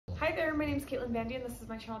Hi there, my name is Caitlin Bandy and this is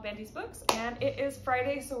my channel BandysBooks, and it is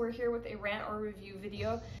Friday, so we're here with a rant or review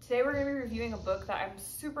video. Today we're going to be reviewing a book that I'm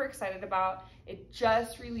super excited about. It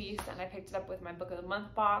just released and I picked it up with my book of the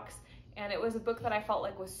month box, and it was a book that I felt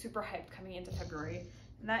like was super hyped coming into February,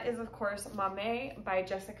 and that is of course Maame by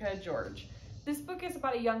Jessica George. This book is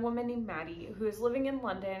about a young woman named Maddie who is living in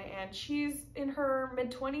London, and she's in her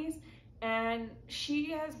mid-20s, and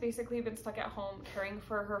she has basically been stuck at home caring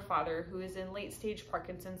for her father, who is in late-stage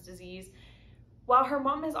Parkinson's disease, while her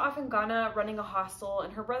mom is off in Ghana running a hostel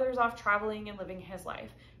and her brother's off traveling and living his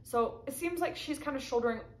life. So it seems like she's kind of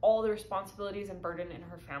shouldering all the responsibilities and burden in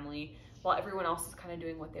her family while everyone else is kind of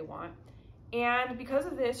doing what they want. And because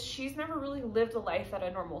of this, she's never really lived a life that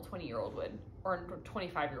a normal 20-year-old would, or a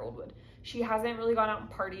 25-year-old would. She hasn't really gone out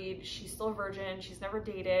and partied. She's still a virgin. She's never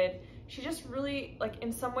dated. She just really, like,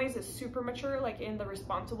 in some ways is super mature, like in the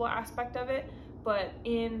responsible aspect of it, but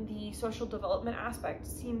in the social development aspect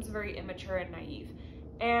seems very immature and naive.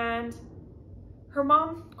 And her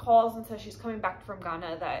mom calls and says she's coming back from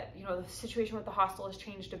Ghana, that, you know, the situation with the hostel has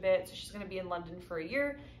changed a bit, so she's going to be in London for a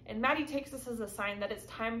year. And Maddie takes this as a sign that it's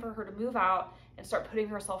time for her to move out and start putting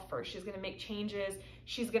herself first. She's going to make changes.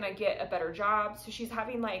 She's going to get a better job. So she's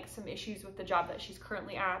having like some issues with the job that she's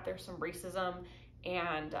currently at. There's some racism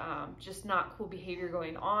and just not cool behavior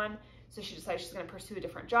going on. So she decides she's going to pursue a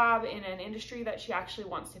different job in an industry that she actually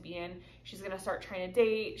wants to be in. She's going to start trying to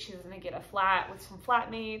date. She's going to get a flat with some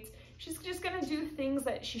flatmates. She's just going to do things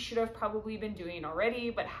that she should have probably been doing already,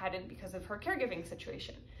 but hadn't because of her caregiving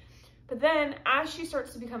situation. But then as she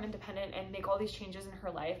starts to become independent and make all these changes in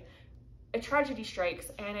her life, a tragedy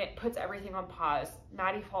strikes and it puts everything on pause.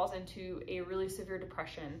 Maddie falls into a really severe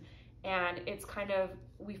depression, and it's kind of,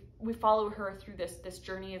 we follow her through this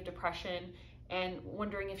journey of depression and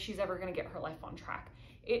wondering if she's ever going to get her life on track.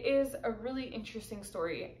 It is a really interesting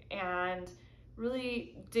story and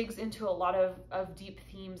really digs into a lot of deep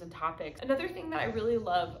themes and topics. Another thing that I really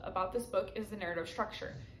love about this book is the narrative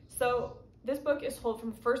structure. So this book is told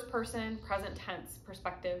from first person, present tense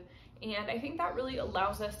perspective, and I think that really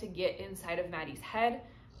allows us to get inside of Maddie's head.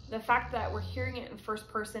 The fact that we're hearing it in first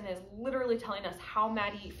person is literally telling us how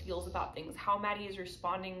Maddie feels about things, how Maddie is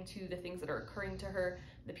responding to the things that are occurring to her,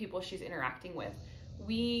 the people she's interacting with.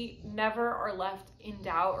 We never are left in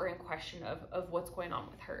doubt or in question of what's going on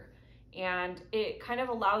with her. And it kind of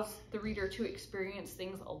allows the reader to experience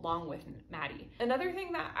things along with Maddie. Another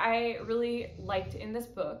thing that I really liked in this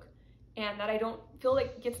book, and that I don't feel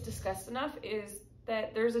like gets discussed enough, is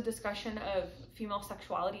that there's a discussion of female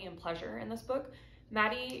sexuality and pleasure in this book.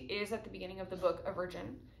 Maddie is, at the beginning of the book, a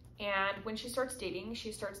virgin, and when she starts dating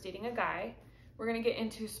a guy. We're gonna get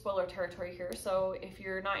into spoiler territory here, so if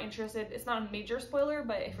you're not interested, it's not a major spoiler,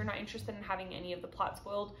 but if you're not interested in having any of the plot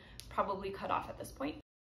spoiled, probably cut off at this point.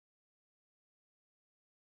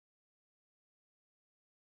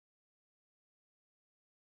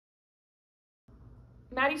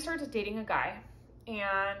 Maddie starts dating a guy,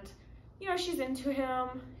 and, you know, she's into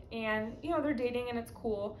him, and, you know, they're dating and it's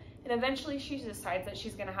cool, and eventually she decides that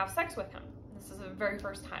she's gonna have sex with him. This is the very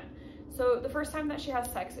first time. So the first time that she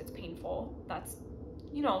has sex, it's painful. That's,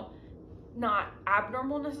 you know, not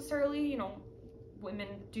abnormal necessarily. You know, women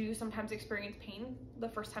do sometimes experience pain the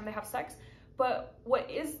first time they have sex, but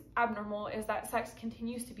what is abnormal is that sex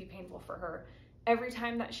continues to be painful for her. Every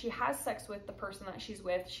time that she has sex with the person that she's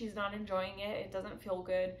with, she's not enjoying it. It doesn't feel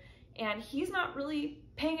good. And he's not really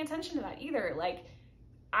paying attention to that either. Like,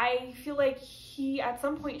 I feel like he at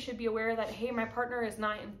some point should be aware that, hey, my partner is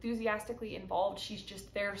not enthusiastically involved. She's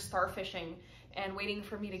just there starfishing and waiting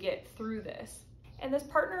for me to get through this. And this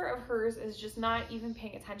partner of hers is just not even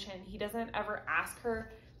paying attention. He doesn't ever ask her,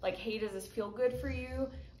 like, hey, does this feel good for you?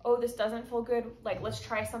 Oh, this doesn't feel good. Like, let's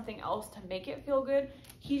try something else to make it feel good.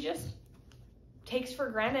 He just takes for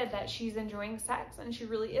granted that she's enjoying sex, and she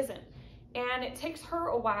really isn't. And it takes her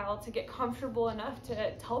a while to get comfortable enough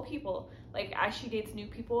to tell people, like, as she dates new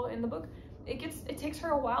people in the book, it takes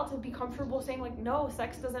her a while to be comfortable saying, like, no,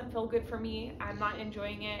 sex doesn't feel good for me. I'm not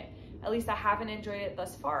enjoying it. At least I haven't enjoyed it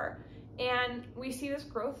thus far. And we see this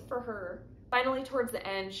growth for her. Finally, towards the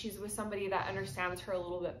end, she's with somebody that understands her a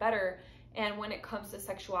little bit better. And when it comes to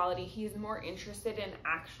sexuality, he's more interested in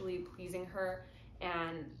actually pleasing her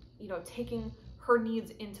and, you know, taking her needs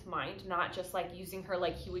into mind, not just like using her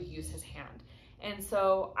like he would use his hand. And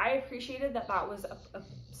so I appreciated that that was a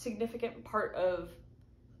significant part of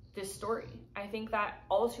this story. I think that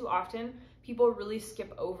all too often people really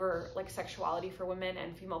skip over like sexuality for women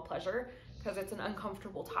and female pleasure because it's an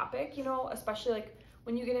uncomfortable topic, you know, especially like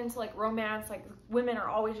when you get into like romance, like women are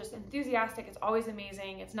always just enthusiastic. It's always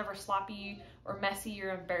amazing. It's never sloppy or messy or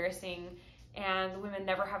embarrassing. and the women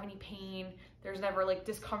never have any pain. There's never like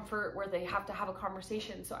discomfort where they have to have a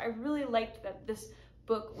conversation. So I really liked that this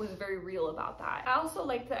book was very real about that. I also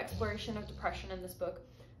liked the exploration of depression in this book.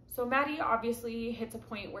 So Maddie obviously hits a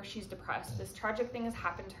point where she's depressed. This tragic thing has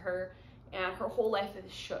happened to her and her whole life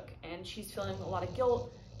is shook, and she's feeling a lot of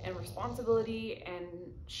guilt and responsibility, and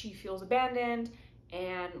she feels abandoned,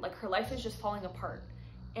 and like her life is just falling apart.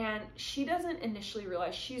 And she doesn't initially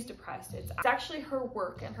realize she's depressed. It's actually her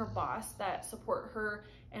work and her boss that support her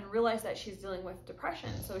and realize that she's dealing with depression.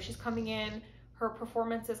 So she's coming in, her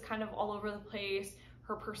performance is kind of all over the place,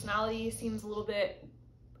 her personality seems a little bit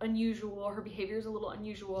unusual, her behavior is a little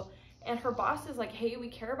unusual, and her boss is like, hey, we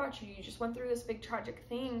care about you, you just went through this big tragic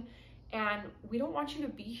thing, and we don't want you to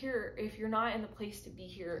be here if you're not in the place to be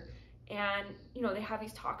here. And you know, they have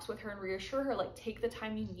these talks with her and reassure her, like, take the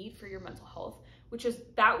time you need for your mental health,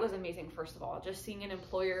 that was amazing. First of all, just seeing an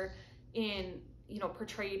employer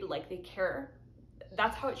portrayed like they care.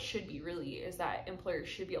 That's how it should be, really, is that employers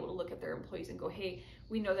should be able to look at their employees and go, hey,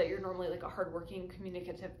 we know that you're normally like a hardworking,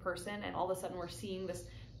 communicative person, and all of a sudden we're seeing this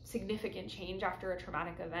significant change after a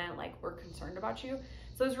traumatic event, like, we're concerned about you.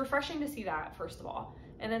 So it was refreshing to see that, first of all.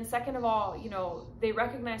 And then second of all, you know, they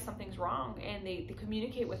recognize something's wrong and they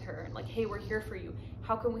communicate with her and like, hey, we're here for you.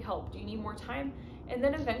 How can we help? Do you need more time? And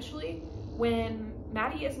then eventually, when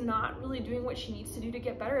Maddie is not really doing what she needs to do to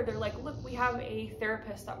get better, they're like, look, we have a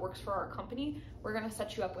therapist that works for our company. We're gonna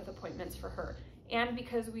set you up with appointments for her. And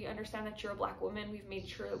because we understand that you're a Black woman, we've made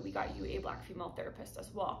sure that we got you a Black female therapist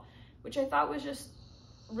as well, which I thought was just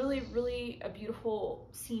really, really a beautiful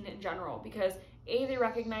scene in general, because A, they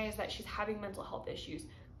recognize that she's having mental health issues.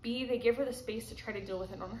 B, they give her the space to try to deal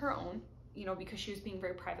with it on her own, you know, because she was being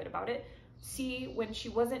very private about it. C, when she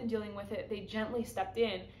wasn't dealing with it, they gently stepped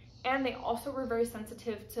in, and they also were very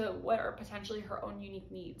sensitive to what are potentially her own unique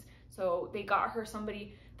needs. So they got her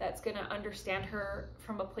somebody that's gonna understand her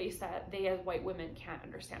from a place that they as white women can't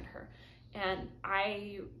understand her. And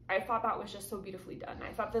I thought that was just so beautifully done.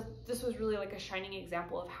 I thought that this was really like a shining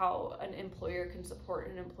example of how an employer can support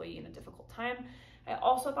an employee in a difficult time. I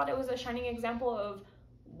also thought it was a shining example of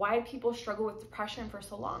why people struggle with depression for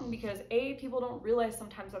so long, because A, people don't realize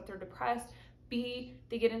sometimes that they're depressed, B,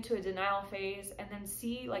 they get into a denial phase, and then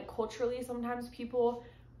C, like, culturally, sometimes people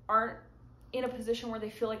aren't in a position where they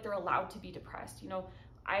feel like they're allowed to be depressed. You know,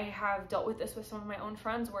 I have dealt with this with some of my own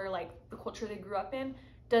friends where, like, the culture they grew up in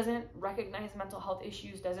doesn't recognize mental health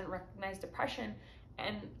issues, doesn't recognize depression,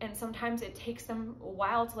 and sometimes it takes them a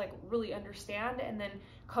while to like really understand and then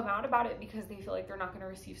come out about it because they feel like they're not going to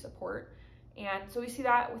receive support. And so we see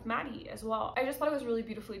that with Maddie as well. I just thought it was really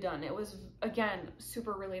beautifully done. It was, again,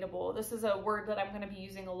 super relatable. This is a word that I'm going to be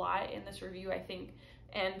using a lot in this review, I think,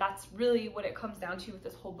 and that's really what it comes down to with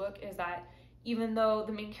this whole book, is that even though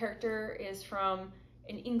the main character is from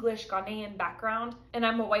an English Ghanaian background and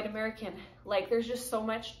I'm a white American, like, there's just so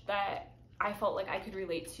much that I felt like I could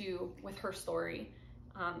relate to with her story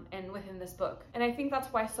and within this book. And I think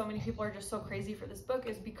that's why so many people are just so crazy for this book,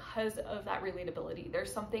 is because of that relatability.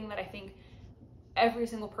 There's something that I think every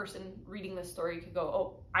single person reading this story could go,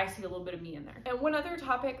 oh, I see a little bit of me in there. And one other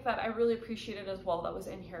topic that I really appreciated as well that was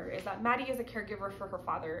in here is that Maddie is a caregiver for her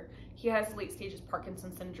father. He has late stages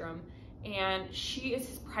Parkinson's syndrome, and she is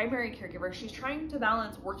his primary caregiver. She's trying to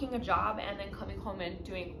balance working a job and then coming home and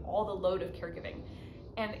doing all the load of caregiving.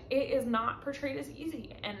 And it is not portrayed as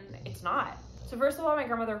easy, and it's not. So first of all, my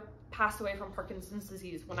grandmother passed away from Parkinson's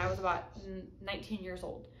disease when I was about 19 years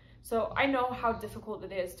old. So I know how difficult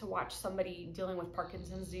it is to watch somebody dealing with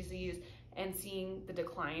Parkinson's disease and seeing the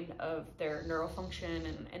decline of their neurofunction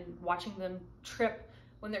and watching them trip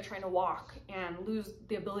when they're trying to walk and lose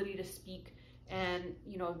the ability to speak, and,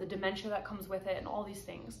 you know, the dementia that comes with it and all these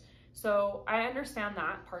things. So I understand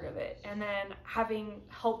that part of it. And then having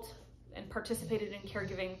helped and participated in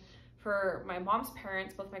caregiving for my mom's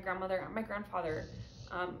parents, both my grandmother and my grandfather,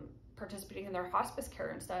 participating in their hospice care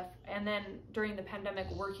and stuff, and then during the pandemic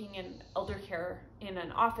working in elder care in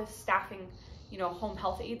an office, staffing, you know, home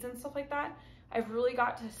health aides and stuff like that, I've really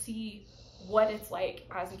got to see what it's like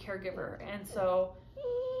as a caregiver. And so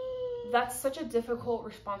that's such a difficult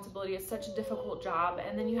responsibility, it's such a difficult job.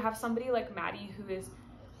 And then you have somebody like Maddie who is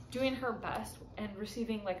doing her best and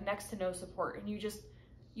receiving like next to no support, and you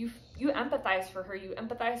empathize for her. You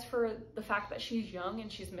empathize for the fact that she's young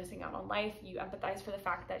and she's missing out on life. You empathize for the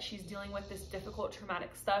fact that she's dealing with this difficult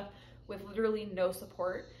traumatic stuff with literally no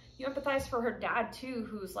support. You empathize for her dad too,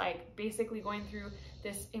 who's like basically going through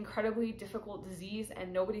this incredibly difficult disease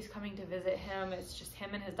and nobody's coming to visit him. It's just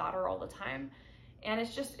him and his daughter all the time. And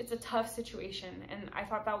it's a tough situation. And I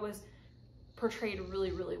thought that was portrayed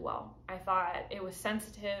really, really well. I thought it was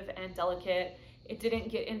sensitive and delicate, It didn't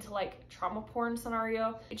get into like trauma porn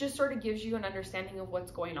scenario. It just sort of gives you an understanding of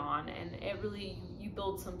what's going on, and it really, you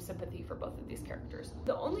build some sympathy for both of these characters.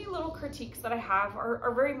 The only little critiques that I have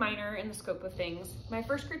are very minor in the scope of things. My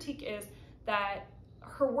first critique is that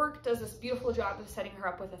her work does this beautiful job of setting her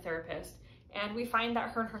up with a therapist. And we find that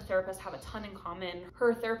her and her therapist have a ton in common.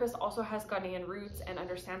 Her therapist also has Ghanaian roots and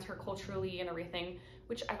understands her culturally and everything,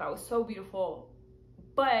 which I thought was so beautiful.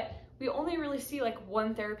 But we only really see like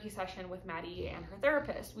one therapy session with Maddie and her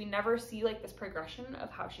therapist. We never see like this progression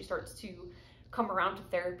of how she starts to come around to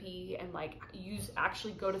therapy and like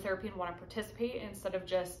actually go to therapy and want to participate, instead of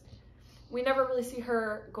just, we never really see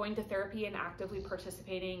her going to therapy and actively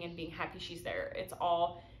participating and being happy she's there. It's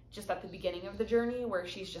all just at the beginning of the journey where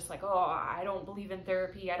she's just like, oh, I don't believe in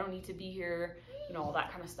therapy, I don't need to be here, you know, all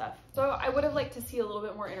that kind of stuff. So I would have liked to see a little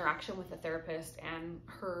bit more interaction with the therapist and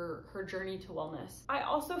her journey to wellness. I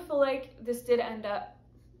also feel like this did end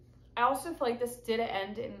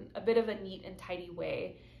in a bit of a neat and tidy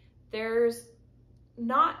way. There's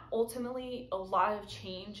not ultimately a lot of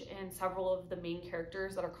change in several of the main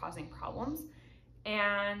characters that are causing problems,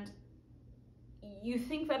 and you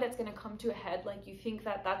think that it's going to come to a head, like you think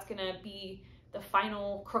that that's going to be the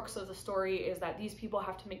final crux of the story, is that these people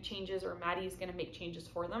have to make changes or Maddie's going to make changes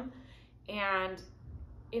for them. And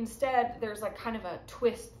instead there's like kind of a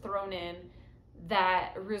twist thrown in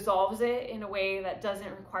that resolves it in a way that doesn't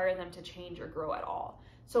require them to change or grow at all.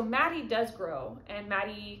 So Maddie does grow, and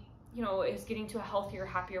Maddie, you know, is getting to a healthier,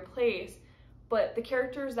 happier place, but the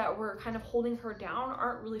characters that were kind of holding her down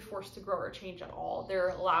aren't really forced to grow or change at all. They're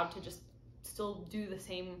allowed to just still do the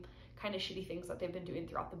same kind of shitty things that they've been doing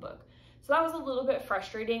throughout the book. So that was a little bit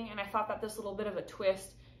frustrating, and I thought that this little bit of a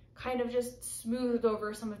twist kind of just smoothed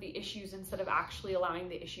over some of the issues instead of actually allowing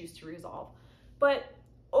the issues to resolve. But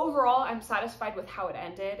overall, I'm satisfied with how it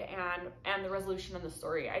ended and the resolution of the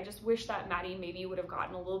story. I just wish that Maddie maybe would have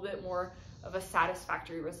gotten a little bit more of a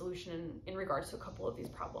satisfactory resolution in regards to a couple of these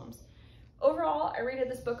problems. Overall, I rated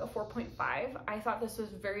this book a 4.5. I thought this was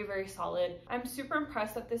very, very solid. I'm super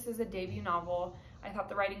impressed that this is a debut novel. I thought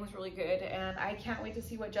the writing was really good, and I can't wait to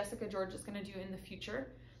see what Jessica George is going to do in the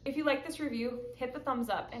future. If you like this review, hit the thumbs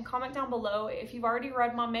up and comment down below. If you've already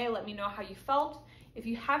read Maame, let me know how you felt. If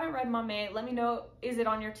you haven't read Maame, let me know, is it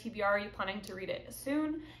on your TBR? Are you planning to read it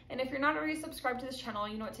soon? And if you're not already subscribed to this channel,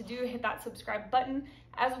 you know what to do. Hit that subscribe button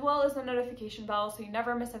as well as the notification bell so you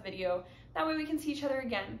never miss a video. That way we can see each other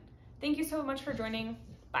again. Thank you so much for joining.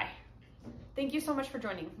 Bye. Thank you so much for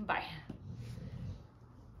joining. Bye.